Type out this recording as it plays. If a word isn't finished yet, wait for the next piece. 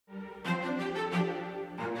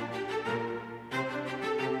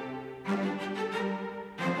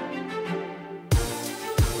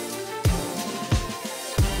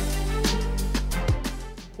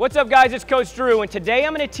What's up guys, it's Coach Drew, and today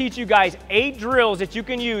I'm going to teach you guys 8 drills that you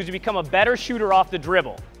can use to become a better shooter off the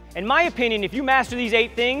dribble. In my opinion, if you master these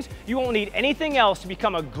 8 things, you won't need anything else to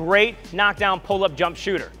become a great knockdown pull-up jump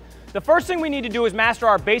shooter. The first thing we need to do is master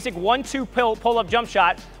our basic 1-2 pull-up jump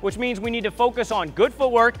shot, which means we need to focus on good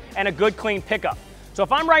footwork and a good clean pickup. So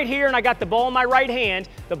if I'm right here and I got the ball in my right hand,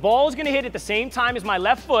 the ball is going to hit at the same time as my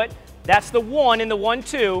left foot. That's the 1 in the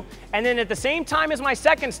 1-2, and then at the same time as my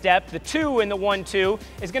second step, the 2 in the 1-2,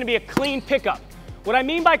 is going to be a clean pickup. What I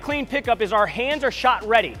mean by clean pickup is our hands are shot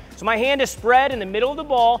ready. So my hand is spread in the middle of the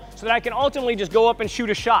ball so that I can ultimately just go up and shoot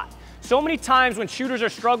a shot. So many times when shooters are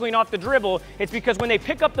struggling off the dribble, it's because when they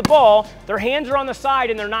pick up the ball, their hands are on the side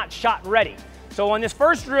and they're not shot ready. So on this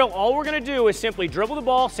first drill, all we're going to do is simply dribble the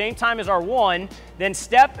ball same time as our 1, then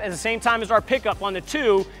step at the same time as our pickup on the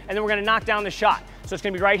 2, and then we're going to knock down the shot. So it's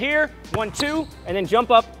going to be right here, 1-2, and then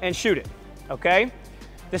jump up and shoot it, okay?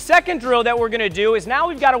 The second drill that we're going to do is now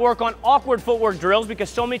we've got to work on awkward footwork drills because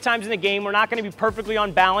so many times in the game we're not going to be perfectly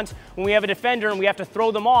on balance when we have a defender and we have to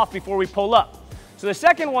throw them off before we pull up. So the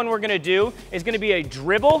second one we're going to do is going to be a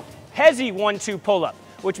dribble, hezzy 1-2 pull-up,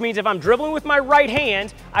 which means if I'm dribbling with my right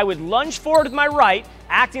hand, I would lunge forward with my right,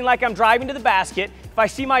 acting like I'm driving to the basket. If I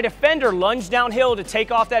see my defender lunge downhill to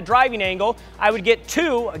take off that driving angle, I would get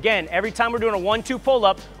 2. Again, every time we're doing a 1-2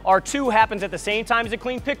 pull-up, our 2 happens at the same time as a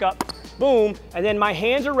clean pickup. Boom, and then my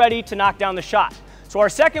hands are ready to knock down the shot. So our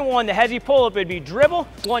second one, the hezzy pull-up, would be dribble,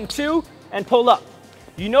 1-2, and pull up.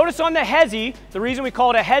 You notice on the hezzy, the reason we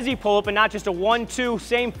call it a hezzy pull-up and not just a 1-2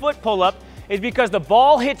 same foot pull-up is because the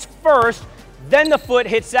ball hits first, then the foot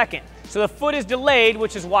hits second. So the foot is delayed,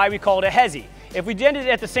 which is why we call it a hezzy. If we did it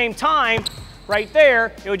at the same time, right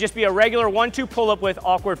there, it would just be a regular 1-2 pull-up with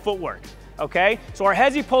awkward footwork, okay? So our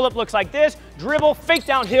hezzy pull-up looks like this: dribble, fake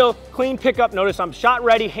downhill, clean pickup. Notice I'm shot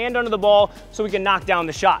ready, hand under the ball, so we can knock down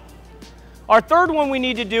the shot. Our third one we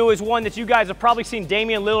need to do is one that you guys have probably seen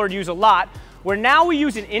Damian Lillard use a lot, where now we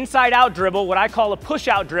use an inside-out dribble, what I call a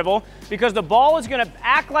push-out dribble, because the ball is going to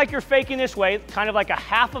act like you're faking this way, kind of like a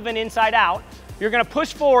half of an inside-out. You're going to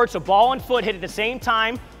push forward, so ball and foot hit at the same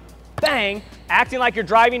time, bang, acting like you're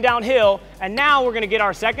driving downhill, and now we're going to get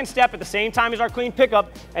our second step at the same time as our clean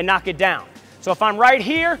pickup and knock it down. So if I'm right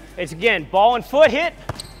here, it's again ball and foot hit,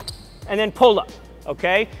 and then pull up,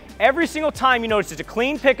 okay? Every single time you notice it's a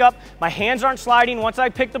clean pickup, my hands aren't sliding once I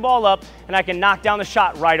pick the ball up, and I can knock down the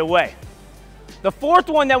shot right away. The fourth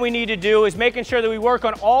one that we need to do is making sure that we work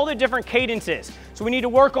on all the different cadences. So we need to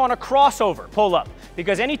work on a crossover pull-up,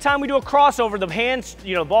 because anytime we do a crossover, the hands,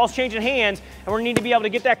 the ball's changing hands, and we need to be able to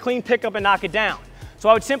get that clean pickup and knock it down. So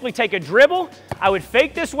I would simply take a dribble, I would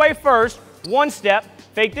fake this way first, 1 step,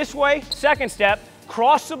 fake this way, 2nd step,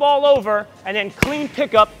 cross the ball over, and then clean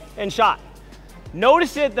pickup and shot.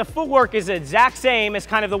 Notice that the footwork is the exact same as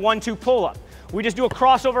kind of the 1-2 pull-up. We just do a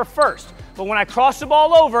crossover first. But when I cross the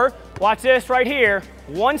ball over, watch this right here,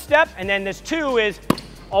 1 step, and then this 2 is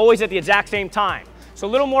always at the exact same time. So a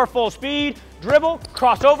little more full speed, dribble,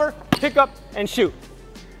 cross over, pick up, and shoot.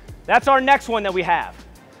 That's our next one that we have.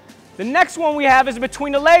 The next one we have is a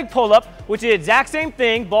between the leg pull-up, which is the exact same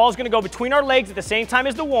thing. Ball's gonna go between our legs at the same time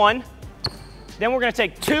as the 1. Then we're gonna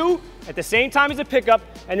take 2 at the same time as the pickup,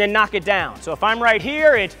 and then knock it down. So if I'm right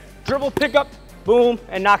here, it's dribble, pickup, boom,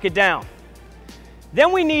 and knock it down.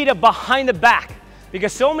 Then we need a behind the back,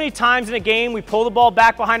 because so many times in a game we pull the ball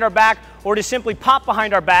back behind our back or just simply pop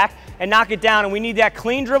behind our back and knock it down, and we need that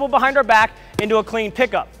clean dribble behind our back into a clean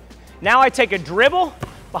pickup. Now I take a dribble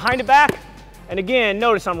behind the back, and again,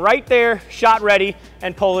 notice I'm right there, shot ready,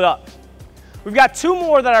 and pull it up. We've got 2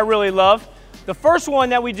 more that I really love. The first one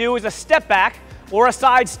that we do is a step back or a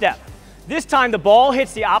side step. This time the ball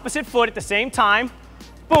hits the opposite foot at the same time,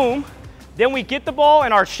 boom. Then we get the ball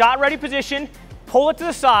in our shot ready position, pull it to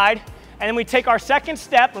the side, and then we take our second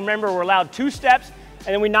step. Remember, we're allowed 2 steps, and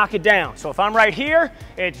then we knock it down. So if I'm right here,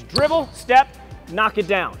 it's dribble, step, knock it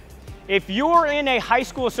down. If you're in a high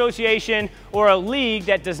school association or a league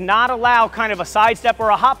that does not allow kind of a side step or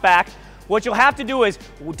a hop back, what you'll have to do is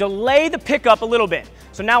delay the pickup a little bit.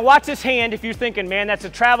 So now watch this hand. If you're thinking, man, that's a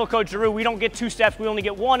travel, Coach Drew, we don't get 2 steps, we only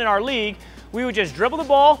get 1 in our league. We would just dribble the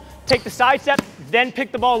ball, take the side step, then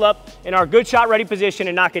pick the ball up in our good shot ready position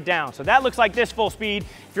and knock it down. So that looks like this full speed.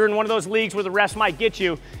 If you're in one of those leagues where the refs might get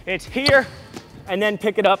you, it's here and then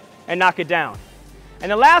pick it up and knock it down.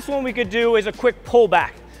 And the last one we could do is a quick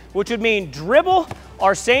pullback, which would mean dribble,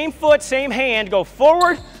 our same foot, same hand, go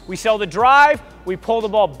forward, we sell the drive, we pull the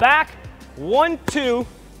ball back, 1, 2,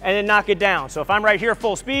 and then knock it down. So if I'm right here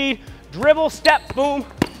full speed, dribble, step, boom,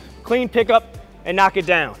 clean pickup, and knock it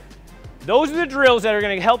down. Those are the drills that are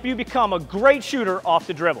going to help you become a great shooter off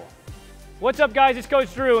the dribble. What's up, guys? It's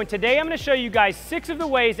Coach Drew, and today I'm going to show you guys 6 of the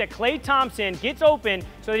ways that Klay Thompson gets open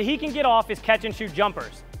so that he can get off his catch and shoot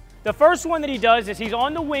jumpers. The first one that he does is he's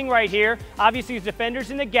on the wing right here. Obviously, his defender's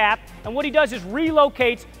in the gap, and what he does is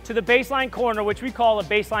relocates to the baseline corner, which we call a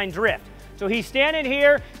baseline drift. So he's standing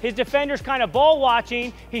here, his defender's kind of ball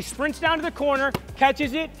watching, he sprints down to the corner,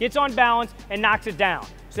 catches it, gets on balance, and knocks it down.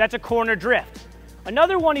 So that's a corner drift.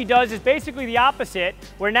 Another one he does is basically the opposite,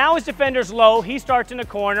 where now his defender's low, he starts in the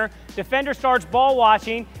corner, defender starts ball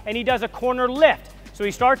watching, and he does a corner lift. So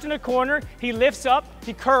he starts in the corner, he lifts up,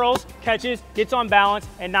 he curls, catches, gets on balance,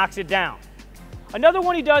 and knocks it down. Another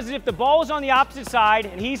one he does is if the ball is on the opposite side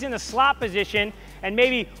and he's in the slot position and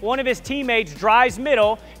maybe one of his teammates drives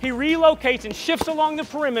middle, he relocates and shifts along the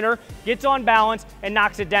perimeter, gets on balance, and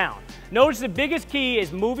knocks it down. Notice the biggest key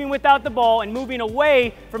is moving without the ball and moving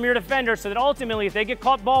away from your defender so that ultimately if they get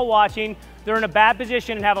caught ball watching, they're in a bad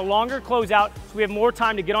position and have a longer closeout so we have more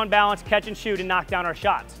time to get on balance, catch and shoot, and knock down our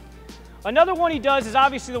shots. Another one he does is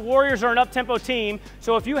obviously the Warriors are an up-tempo team,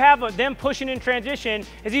 so if you have them pushing in transition,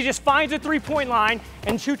 is he just finds a three-point line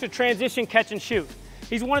and shoots a transition catch and shoot.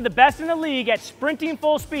 He's one of the best in the league at sprinting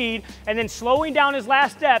full speed and then slowing down his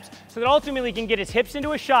last steps so that ultimately he can get his hips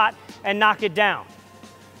into a shot and knock it down.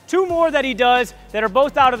 2 more that he does that are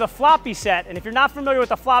both out of the floppy set, and if you're not familiar with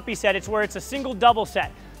the floppy set, it's where it's a single double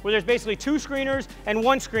set, where there's basically 2 screeners and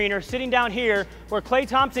 1 screener sitting down here where Klay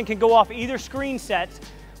Thompson can go off either screen sets.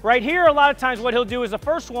 Right here, a lot of times what he'll do is the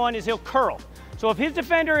first one is he'll curl. So if his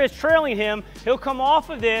defender is trailing him, he'll come off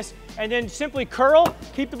of this and then simply curl,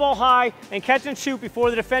 keep the ball high, and catch and shoot before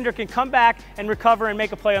the defender can come back and recover and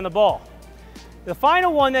make a play on the ball. The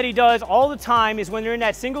final one that he does all the time is when they're in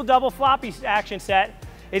that single double floppy action set,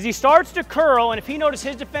 is he starts to curl, and if he notices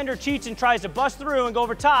his defender cheats and tries to bust through and go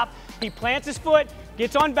over top, he plants his foot,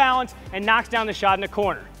 gets on balance, and knocks down the shot in the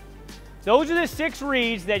corner. Those are the 6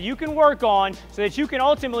 reads that you can work on so that you can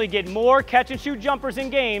ultimately get more catch and shoot jumpers in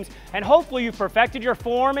games, and hopefully you've perfected your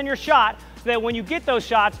form and your shot so that when you get those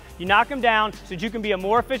shots, you knock them down so that you can be a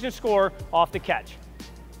more efficient scorer off the catch.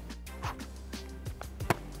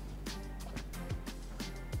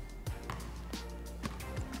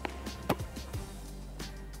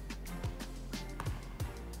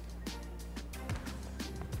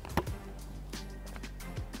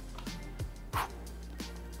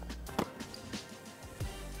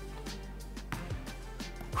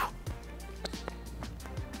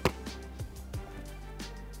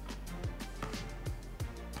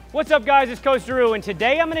 What's up, guys? It's Coach Drew, and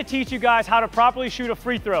today I'm going to teach you guys how to properly shoot a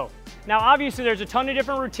free throw. Now, obviously, there's a ton of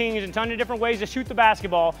different routines and a ton of different ways to shoot the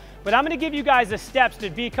basketball, but I'm going to give you guys the steps to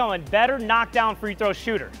become a better knockdown free throw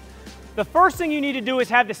shooter. The first thing you need to do is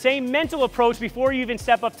have the same mental approach before you even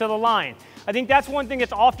step up to the line. I think that's one thing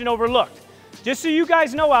that's often overlooked. Just so you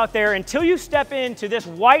guys know out there, until you step into this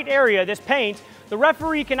white area, this paint, the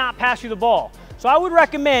referee cannot pass you the ball. So I would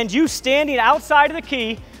recommend you standing outside of the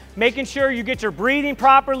key, making sure you get your breathing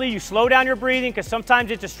properly, you slow down your breathing because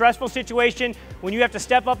sometimes it's a stressful situation when you have to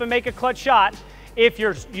step up and make a clutch shot. If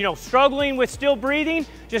you're struggling with still breathing,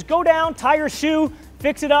 just go down, tie your shoe,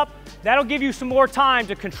 fix it up. That'll give you some more time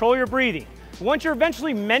to control your breathing. Once you're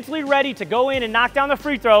eventually mentally ready to go in and knock down the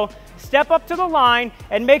free throw, step up to the line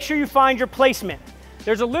and make sure you find your placement.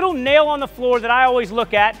 There's a little nail on the floor that I always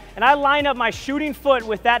look at, and I line up my shooting foot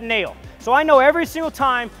with that nail. So I know every single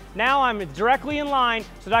time, now I'm directly in line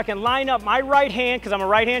so that I can line up my right hand, because I'm a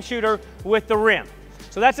right-hand shooter, with the rim.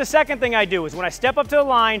 So that's the second thing I do, is when I step up to the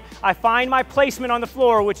line, I find my placement on the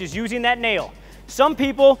floor, which is using that nail. Some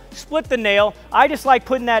people split the nail. I just like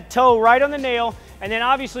putting that toe right on the nail and then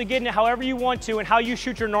obviously getting it however you want to and how you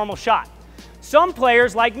shoot your normal shot. Some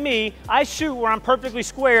players, like me, I shoot where I'm perfectly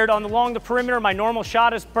squared along the perimeter. My normal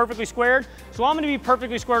shot is perfectly squared, so I'm going to be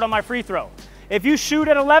perfectly squared on my free throw. If you shoot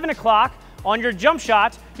at 11 o'clock on your jump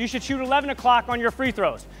shots, you should shoot 11 o'clock on your free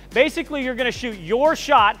throws. Basically, you're going to shoot your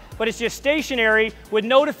shot, but it's just stationary with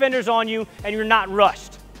no defenders on you, and you're not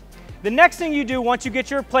rushed. The next thing you do once you get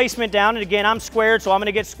your placement down, and again, I'm squared, so I'm going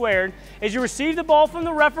to get squared, is you receive the ball from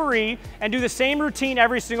the referee and do the same routine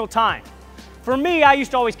every single time. For me, I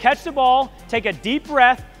used to always catch the ball, take a deep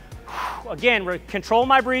breath, again, control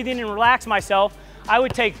my breathing and relax myself. I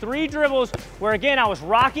would take 3 dribbles where, again, I was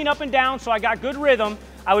rocking up and down so I got good rhythm.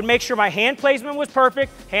 I would make sure my hand placement was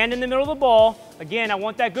perfect, hand in the middle of the ball. Again, I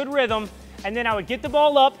want that good rhythm. And then I would get the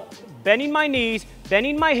ball up, bending my knees,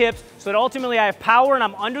 bending my hips, so that ultimately I have power and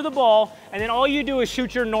I'm under the ball, and then all you do is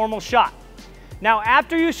shoot your normal shot. Now,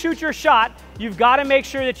 after you shoot your shot, you've got to make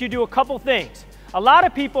sure that you do a couple things. A lot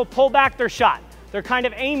of people pull back their shot. They're kind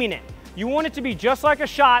of aiming it. You want it to be just like a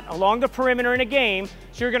shot along the perimeter in a game,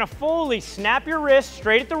 so you're gonna fully snap your wrist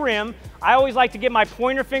straight at the rim. I always like to get my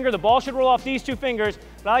pointer finger, the ball should roll off these two fingers,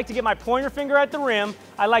 but I like to get my pointer finger at the rim.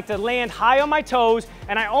 I like to land high on my toes,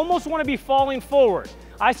 and I almost wanna be falling forward.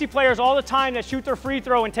 I see players all the time that shoot their free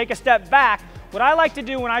throw and take a step back. What I like to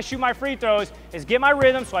do when I shoot my free throws is get my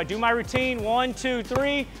rhythm, so I do my routine, 1, 2,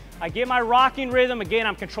 3. I get my rocking rhythm. Again,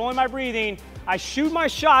 I'm controlling my breathing. I shoot my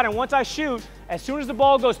shot, and once I shoot, as soon as the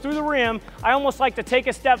ball goes through the rim, I almost like to take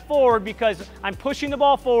a step forward because I'm pushing the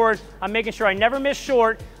ball forward. I'm making sure I never miss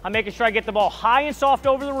short. I'm making sure I get the ball high and soft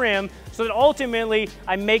over the rim so that ultimately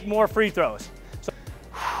I make more free throws. So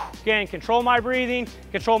again, control my breathing,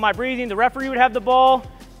 control my breathing. The referee would have the ball.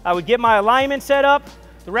 I would get my alignment set up.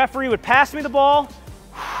 The referee would pass me the ball.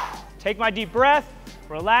 Take my deep breath,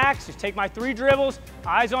 relax, just take my 3 dribbles,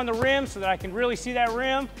 eyes on the rim so that I can really see that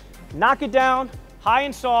rim. Knock it down, high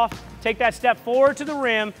and soft, take that step forward to the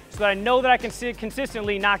rim so that I know that I can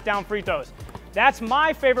consistently knock down free throws. That's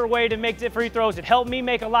my favorite way to make the free throws. It helped me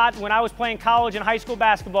make a lot when I was playing college and high school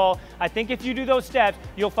basketball. I think if you do those steps,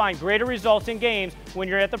 you'll find greater results in games when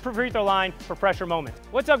you're at the free throw line for pressure moments.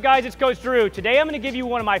 What's up, guys? It's Coach Drew. Today I'm going to give you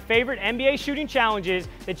one of my favorite NBA shooting challenges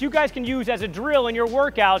that you guys can use as a drill in your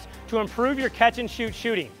workouts to improve your catch and shoot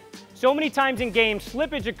shooting. So many times in games,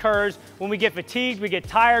 slippage occurs when we get fatigued, we get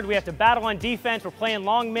tired, we have to battle on defense, we're playing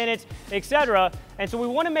long minutes, etc. And so we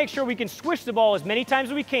want to make sure we can swish the ball as many times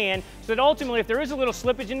as we can so that ultimately if there is a little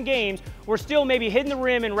slippage in games, we're still maybe hitting the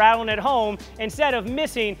rim and rattling it home instead of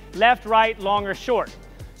missing left, right, long, or short.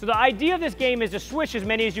 So the idea of this game is to swish as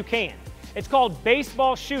many as you can. It's called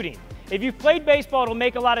baseball shooting. If you've played baseball, it'll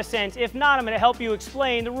make a lot of sense. If not, I'm going to help you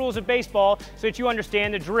explain the rules of baseball so that you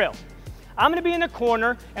understand the drill. I'm going to be in the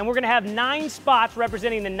corner, and we're going to have 9 spots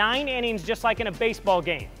representing the 9 innings just like in a baseball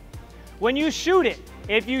game. When you shoot it,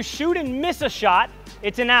 if you shoot and miss a shot,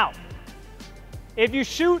 it's an out. If you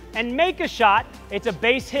shoot and make a shot, it's a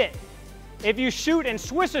base hit. If you shoot and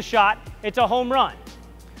swish a shot, it's a home run.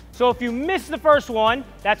 So if you miss the first one,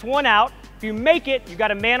 that's 1 out. If you make it, you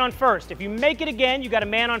got a man on first. If you make it again, you got a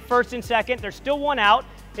man on first and second. There's still 1 out.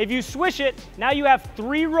 If you swish it, now you have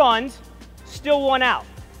 3 runs, still 1 out.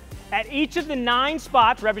 At each of the 9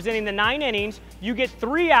 spots representing the 9 innings, you get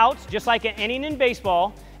 3 outs, just like an inning in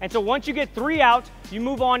baseball. And so once you get 3 outs, you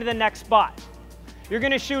move on to the next spot. You're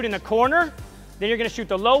going to shoot in the corner, then you're going to shoot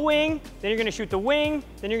the low wing, then you're going to shoot the wing,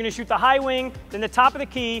 then you're going to shoot the high wing, then the top of the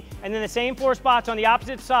key, and then the same 4 spots on the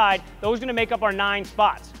opposite side. Those are going to make up our 9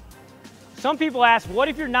 spots. Some people ask, what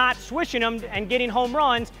if you're not swishing them and getting home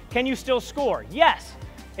runs? Can you still score? Yes.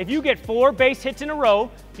 If you get 4 base hits in a row,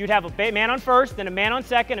 you'd have a man on first, then a man on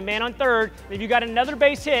second, a man on third. And if you got another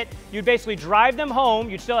base hit, you'd basically drive them home.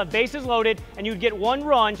 You'd still have bases loaded, and you'd get 1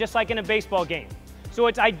 run just like in a baseball game. So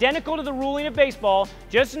it's identical to the ruling of baseball.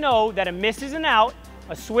 Just know that a miss is an out,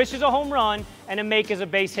 a swish is a home run, and a make is a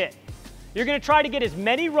base hit. You're going to try to get as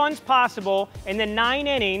many runs possible in the 9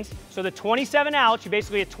 innings, so the 27 outs, you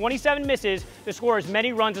basically get 27 misses to score as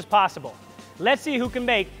many runs as possible. Let's see who can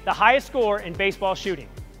make the highest score in baseball shooting.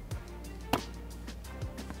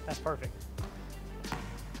 That's perfect.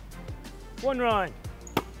 1 run.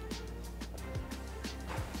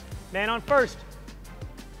 Man on first.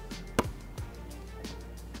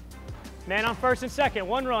 Man on first and second.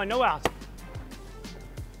 1 run, no outs.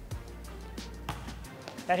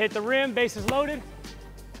 That hit the rim, bases loaded.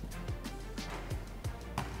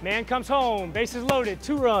 Man comes home, bases loaded,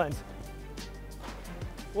 2 runs.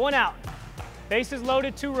 1 out. Bases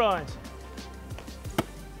loaded, 2 runs.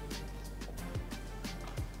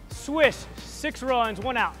 Swish, 6 runs,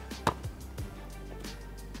 1 out.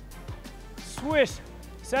 Swish,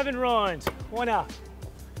 7 runs, 1 out.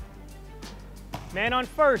 Man on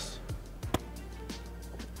first.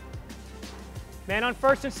 Man on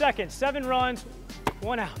first and second, 7 runs,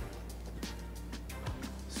 1 out.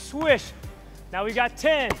 Swish, now we got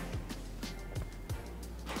 10.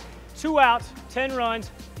 2 outs, 10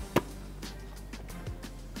 runs.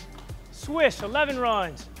 Swish, 11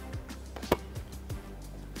 runs.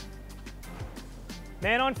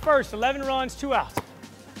 Man on first, 11 runs, 2 outs.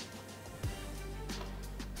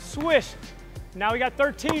 Swish. Now we got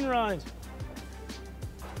 13 runs.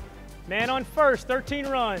 Man on first, 13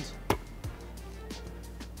 runs.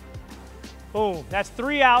 Boom, that's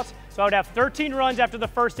 3 outs, so I would have 13 runs after the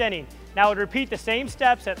first inning. Now I would repeat the same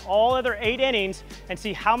steps at all other 8 innings and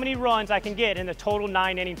see how many runs I can get in the total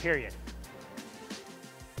 9 inning period.